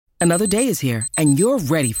Another day is here, and you're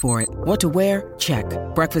ready for it. What to wear? Check.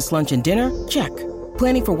 Breakfast, lunch, and dinner? Check.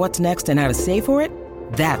 Planning for what's next and how to save for it?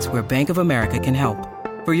 That's where Bank of America can help.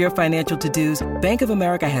 For your financial to-dos, Bank of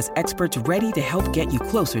America has experts ready to help get you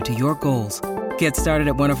closer to your goals. Get started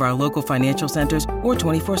at one of our local financial centers or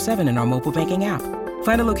 24/7 in our mobile banking app.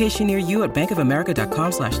 Find a location near you at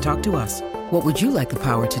bankofamerica.com/talktous. What would you like the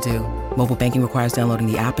power to do? Mobile banking requires downloading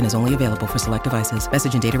the app and is only available for select devices.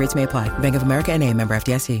 Message and data rates may apply. Bank of America N.A., member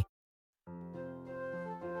FDIC.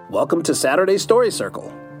 Welcome to Saturday Story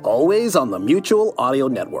Circle, always on the Mutual Audio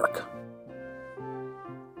Network.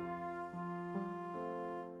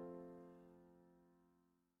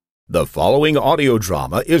 The following audio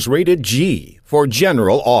drama is rated G for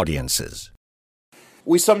general audiences.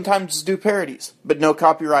 We sometimes do parodies, but no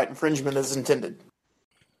copyright infringement is intended.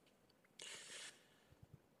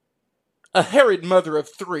 A harried mother of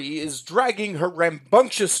three is dragging her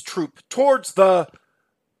rambunctious troop towards the...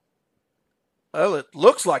 well, it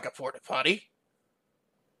looks like a Port-o-Potty.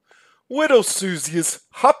 Widow Susie is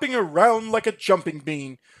hopping around like a jumping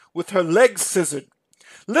bean, with her legs scissored.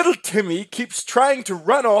 Little Timmy keeps trying to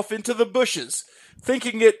run off into the bushes,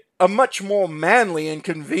 thinking it a much more manly and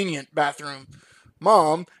convenient bathroom.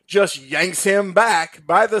 Mom just yanks him back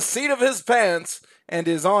by the seat of his pants and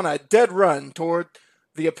is on a dead run toward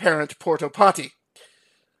the apparent Port-o-Potty,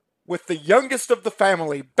 with the youngest of the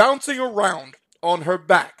family bouncing around on her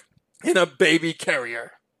back in a baby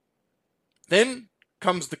carrier. Then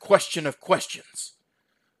comes the question of questions.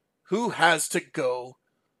 Who has to go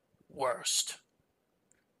worst?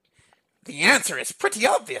 The answer is pretty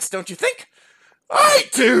obvious, don't you think? I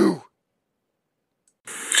do!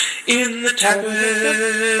 In the TARDIS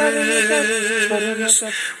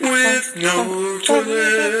with no toilet.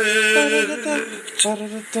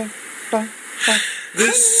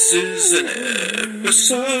 This is an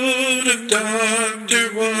episode of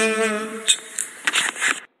Dr. What?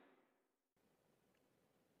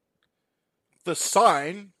 The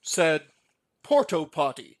sign said,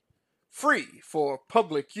 Port-o-Potty, free for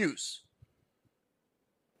public use.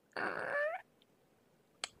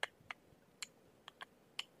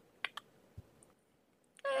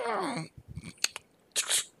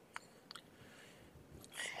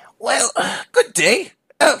 Well, good day.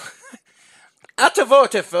 Oh, out of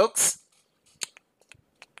order, folks.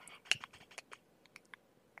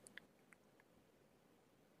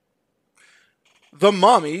 The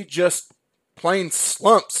mommy just plain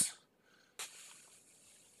slumps.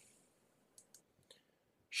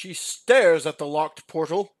 She stares at the locked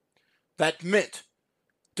portal that meant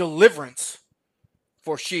deliverance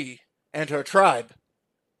for she and her tribe.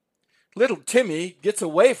 Little Timmy gets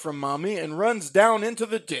away from Mommy and runs down into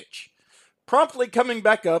the ditch, promptly coming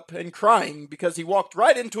back up and crying because he walked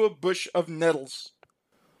right into a bush of nettles.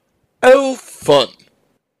 Oh, fun.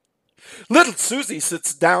 Little Susie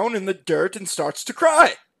sits down in the dirt and starts to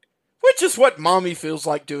cry, which is what Mommy feels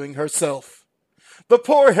like doing herself. The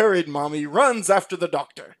poor harried Mommy runs after the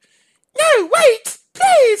doctor. No, wait!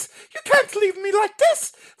 Please! You can't leave me like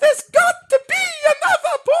this! There's got to be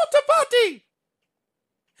another Port-o-Potty!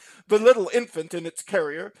 The little infant in its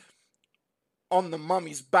carrier on the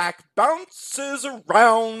mommy's back bounces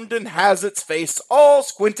around and has its face all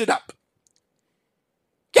squinted up.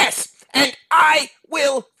 Yes, and I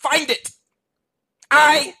will find it!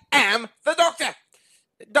 I am the doctor!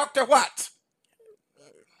 Dr. What?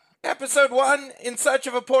 Episode 1, In Search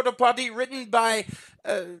of a Port-o-Potty, written by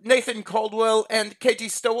Nathan Caldwell and Katie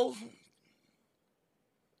Stowell.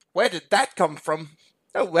 Where did that come from?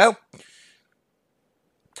 Oh, well.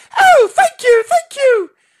 Oh, thank you, thank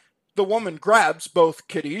you! The woman grabs both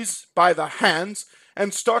kitties by the hands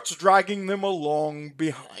and starts dragging them along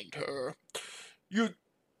behind her. You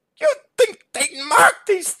think they mark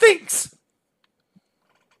these things?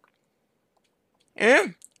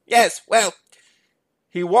 Yes, well...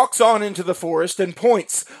 He walks on into the forest and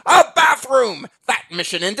points. A bathroom! That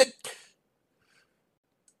mission ended.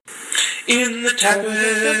 In the TARDIS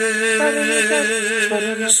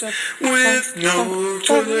with no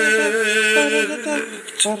toilet.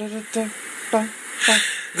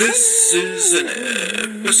 This is an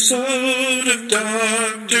episode of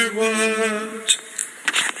Dr. What?